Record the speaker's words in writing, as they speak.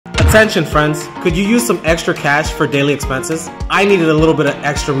Attention friends, could you use some extra cash for daily expenses? I needed a little bit of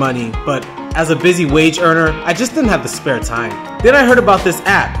extra money, but as a busy wage earner, I just didn't have the spare time. Then I heard about this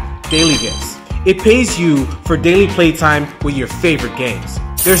app, DailyGift. It pays you for daily playtime with your favorite games.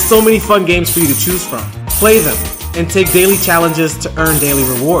 There's so many fun games for you to choose from. Play them and take daily challenges to earn daily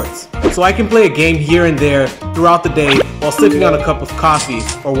rewards. So I can play a game here and there throughout the day while sipping on a cup of coffee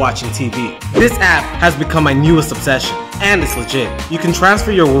or watching TV. This app has become my newest obsession, and it's legit. You can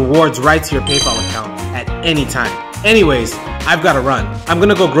transfer your rewards right to your PayPal account at any time. Anyways, I've got to run. I'm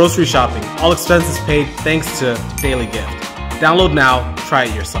gonna go grocery shopping. All expenses paid thanks to DailyGift. Download now, try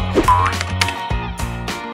it yourself.